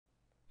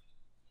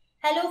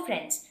Hello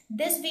friends,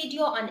 this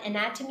video on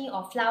anatomy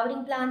of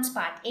flowering plants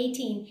part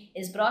 18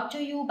 is brought to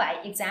you by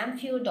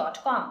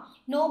examfear.com.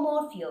 No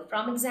more fear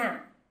from exam.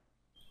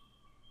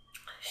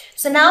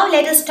 So now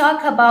let us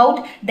talk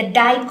about the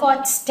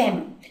dicot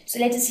stem. So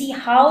let us see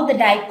how the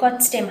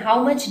dicot stem,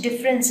 how much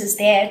difference is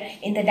there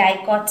in the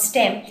dicot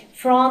stem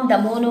from the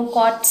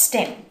monocot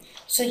stem.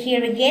 So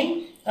here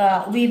again,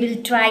 we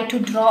will try to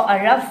draw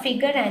a rough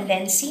figure and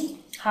then see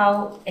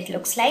how it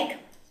looks like.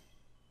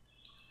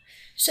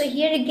 So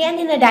here again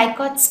in a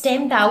dicot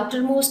stem, the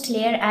outermost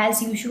layer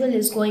as usual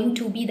is going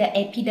to be the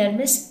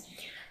epidermis.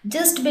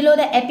 Just below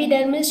the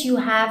epidermis you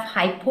have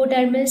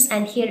hypodermis,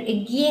 and here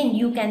again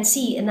you can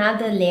see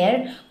another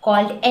layer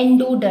called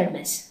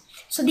endodermis.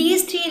 So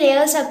these three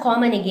layers are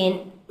common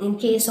again in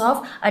case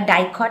of a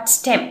dicot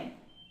stem.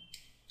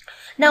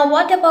 Now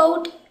what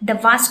about the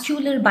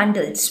vascular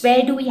bundles?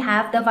 Where do we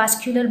have the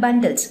vascular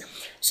bundles?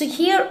 So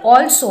here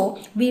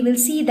also we will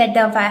see that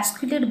the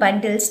vascular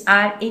bundles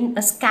are in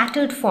a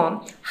scattered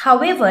form.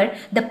 However,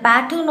 the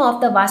pattern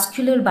of the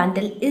vascular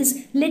bundle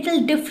is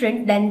little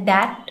different than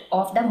that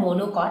of the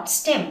monocot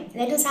stem.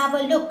 Let us have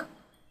a look.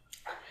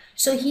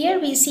 So here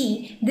we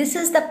see this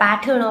is the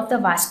pattern of the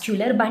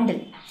vascular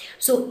bundle.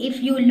 So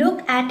if you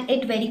look at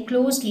it very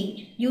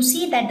closely, you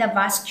see that the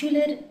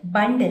vascular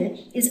bundle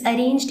is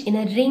arranged in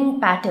a ring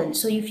pattern.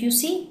 So if you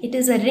see, it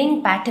is a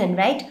ring pattern,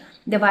 right?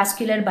 The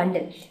vascular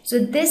bundle.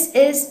 So this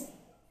is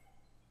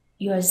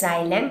your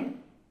xylem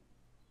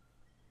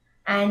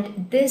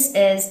and this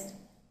is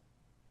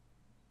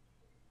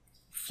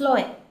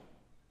phloem,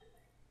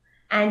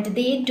 and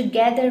they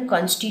together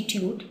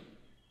constitute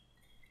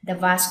the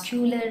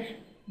vascular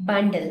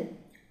bundle,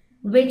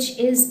 which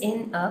is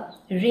in a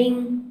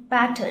ring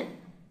pattern.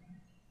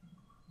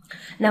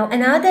 Now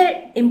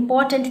another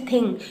important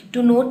thing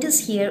to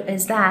notice here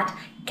is that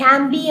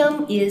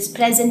cambium is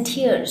present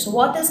here. So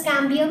what is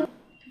cambium?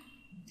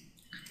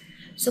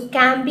 So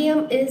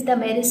cambium is the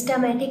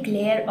meristematic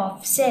layer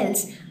of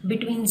cells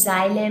between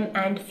xylem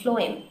and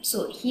phloem.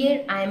 So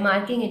here I am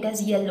marking it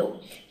as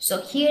yellow.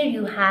 So here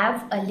you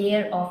have a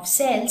layer of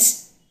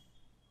cells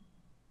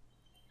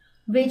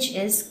which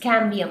is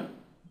cambium.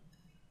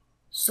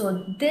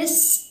 So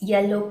this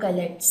yellow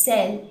colored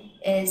cell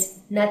is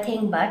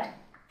nothing but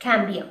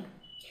cambium.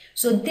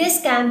 So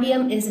this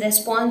cambium is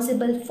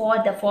responsible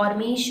for the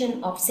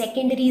formation of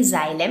secondary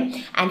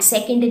xylem and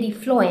secondary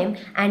phloem,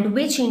 and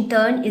which in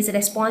turn is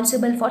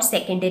responsible for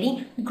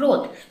secondary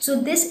growth. So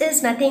this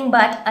is nothing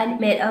but a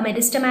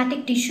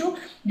meristematic tissue.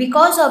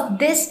 Because of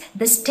this,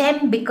 the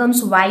stem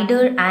becomes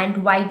wider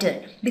and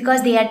wider.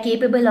 Because they are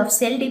capable of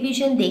cell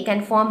division, they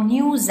can form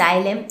new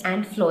xylem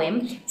and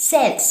phloem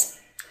cells.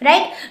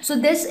 Right? So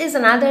this is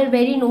another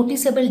very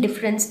noticeable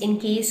difference in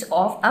case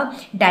of a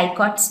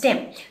dicot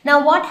stem.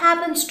 Now what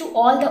happens to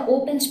all the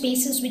open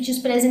spaces which is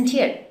present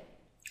here?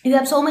 You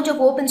have so much of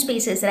open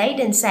spaces, right,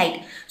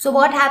 inside. So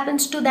what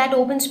happens to that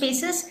open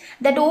spaces?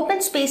 That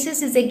open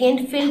spaces is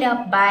again filled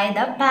up by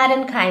the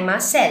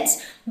parenchyma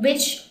cells,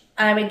 which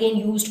are again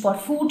used for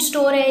food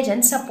storage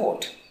and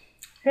support.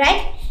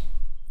 Right?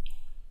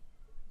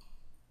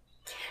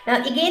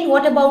 Now again,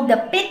 what about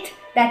the pith?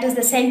 That is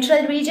the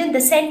central region. The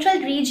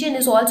central region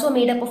is also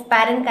made up of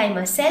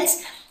parenchyma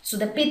cells. So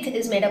the pith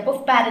is made up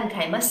of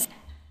parenchyma cells.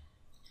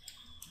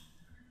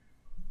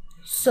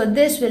 So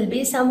this will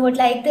be somewhat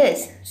like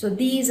this. So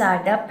these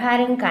are the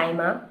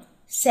parenchyma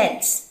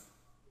cells.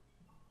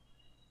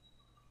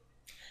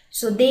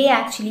 So they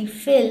actually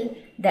fill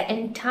the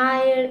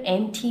entire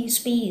empty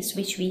space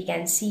which we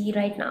can see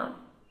right now.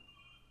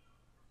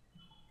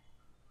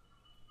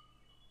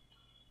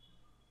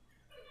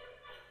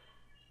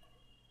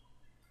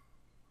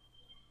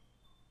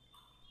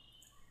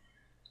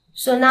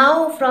 So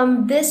now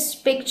from this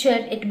picture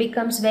it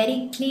becomes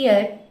very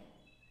clear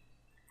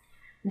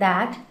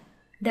that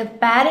the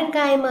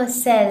parenchyma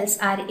cells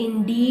are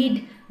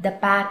indeed the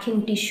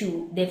packing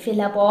tissue. They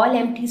fill up all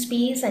empty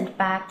space and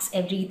packs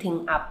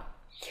everything up.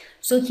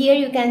 So here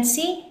you can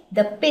see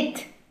the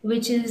pith,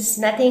 which is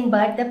nothing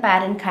but the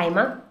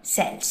parenchyma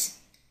cells.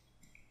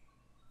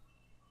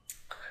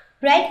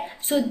 Right?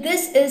 So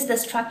this is the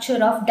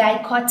structure of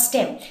dicot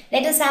stem.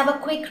 Let us have a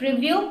quick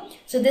review.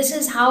 So this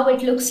is how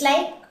it looks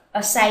like.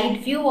 A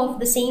side view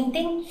of the same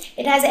thing.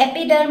 It has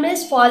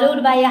epidermis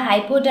followed by a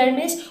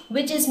hypodermis,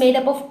 which is made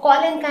up of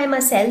collenchyma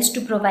cells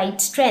to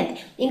provide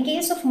strength. In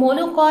case of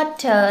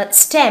monocot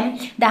stem,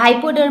 the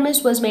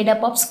hypodermis was made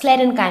up of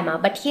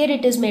sclerenchyma, but here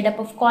it is made up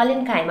of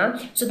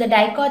collenchyma. So the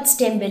dicot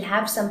stem will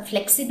have some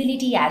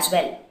flexibility as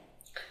well.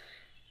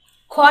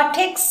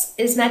 Cortex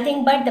is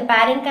nothing but the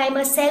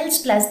parenchyma cells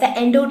plus the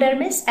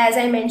endodermis. As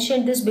I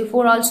mentioned this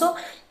before also,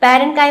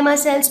 parenchyma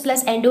cells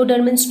plus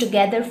endodermis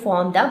together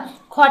form the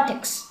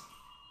cortex.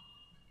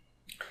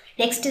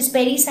 Next is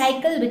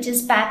pericycle, which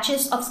is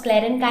patches of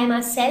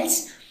sclerenchyma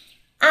cells,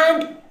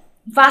 and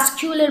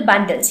vascular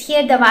bundles.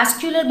 Here the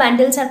vascular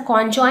bundles are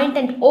conjoint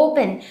and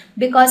open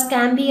because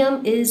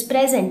cambium is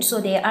present,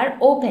 so they are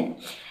open.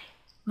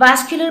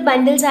 Vascular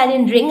bundles are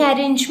in ring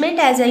arrangement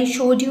as I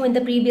showed you in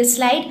the previous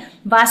slide.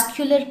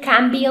 Vascular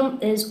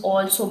cambium is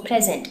also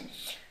present.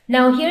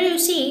 Now here you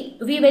see,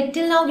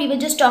 till now we were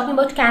just talking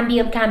about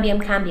cambium,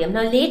 cambium, cambium.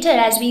 Now later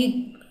as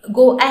we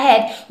go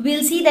ahead,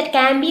 we'll see that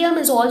cambium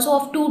is also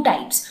of two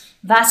types,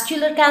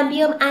 vascular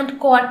cambium and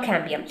cord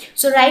cambium.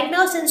 So right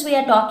now, since we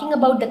are talking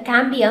about the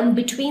cambium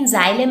between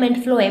xylem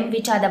and phloem,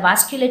 which are the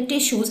vascular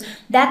tissues,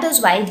 that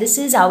is why this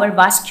is our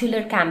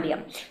vascular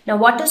cambium. Now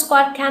what is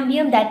cord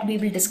cambium, that we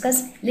will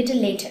discuss little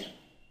later.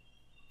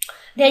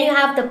 Then you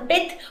have the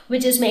pith,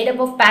 which is made up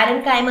of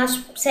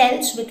parenchyma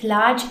cells with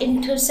large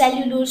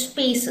intercellular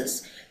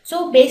spaces.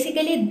 So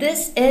basically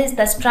this is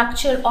the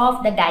structure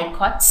of the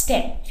dicot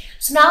stem.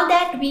 So now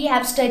that we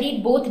have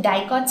studied both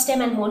dicot stem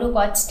and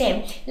monocot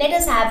stem, let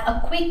us have a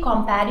quick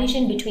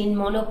comparison between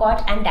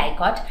monocot and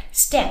dicot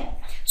stem.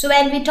 So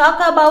when we talk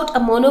about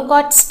a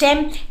monocot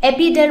stem,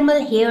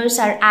 epidermal hairs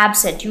are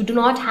absent. You do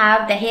not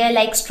have the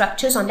hair-like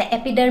structures on the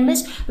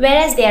epidermis,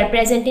 whereas they are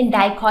present in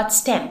dicot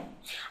stem.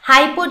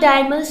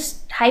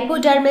 Hypodermis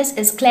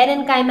is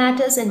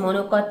sclerenchymatous in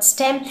monocot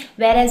stem,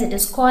 whereas it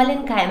is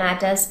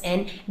collenchymatous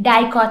in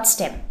dicot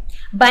stem.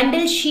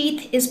 Bundle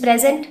sheath is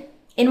present.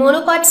 In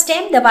monocot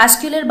stem, the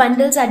vascular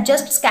bundles are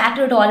just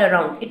scattered all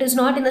around. It is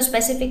not in a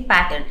specific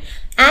pattern.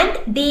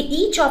 And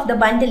each of the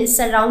bundle is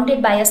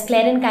surrounded by a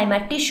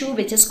sclerenchyma tissue,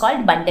 which is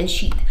called bundle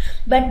sheath.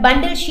 But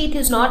bundle sheath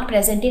is not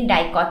present in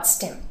dicot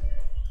stem.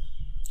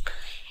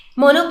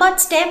 Monocot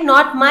stem,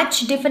 not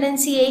much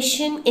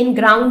differentiation in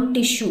ground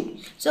tissue.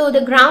 So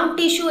the ground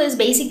tissue is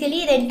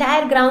basically, the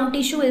entire ground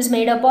tissue is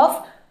made up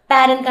of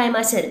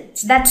parenchyma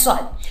cells. That's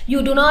all.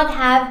 You do not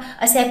have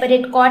a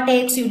separate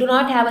cortex, you do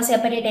not have a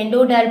separate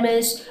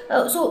endodermis,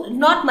 so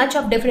not much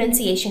of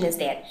differentiation is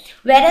there.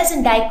 Whereas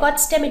in dicot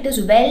stem, it is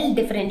well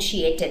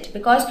differentiated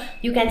because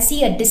you can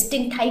see a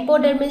distinct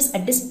hypodermis, a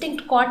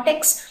distinct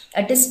cortex,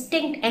 a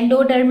distinct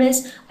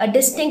endodermis, a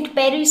distinct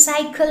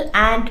pericycle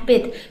and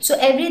pith. So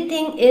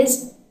everything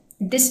is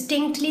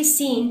distinctly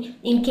seen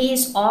in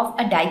case of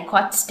a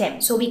dicot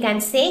stem. So we can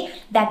say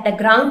that the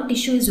ground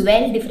tissue is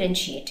well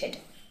differentiated.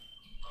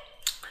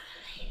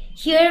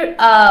 Here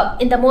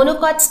in the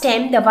monocot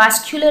stem, the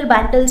vascular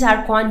bundles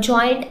are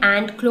conjoined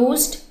and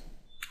closed.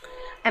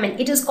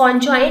 It is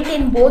conjoined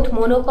in both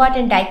monocot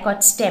and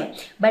dicot stem,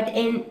 but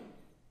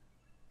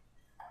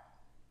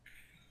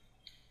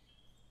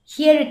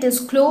here it is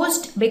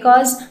closed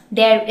because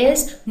there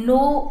is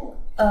no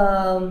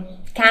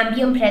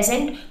cambium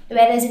present,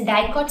 whereas in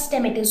dicot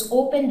stem it is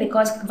open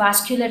because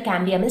vascular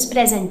cambium is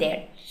present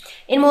there.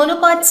 In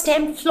monocot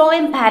stem,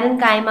 phloem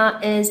parenchyma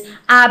is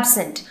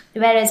absent,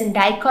 whereas in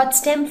dicot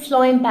stem,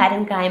 phloem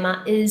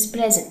parenchyma is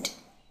present.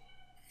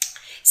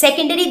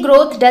 Secondary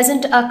growth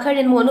doesn't occur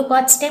in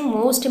monocot stem,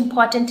 most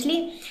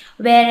importantly,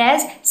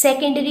 whereas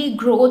secondary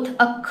growth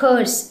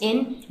occurs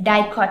in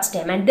dicot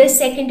stem, and this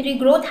secondary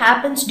growth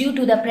happens due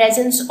to the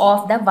presence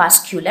of the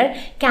vascular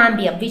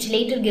cambium, which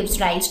later gives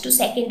rise to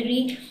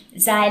secondary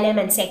xylem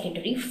and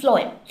secondary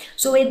phloem.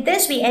 So with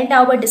this we end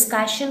our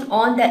discussion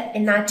on the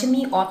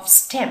anatomy of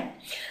stem.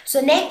 So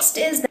next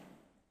is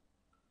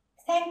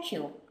thank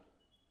you.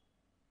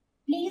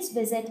 Please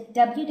visit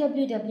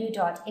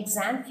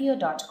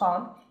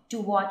www.examfear.com to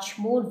watch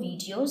more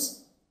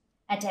videos,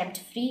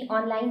 attempt free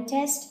online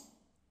test,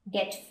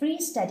 get free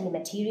study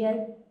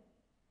material,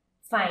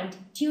 find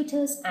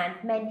tutors and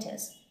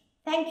mentors.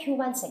 Thank you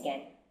once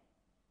again.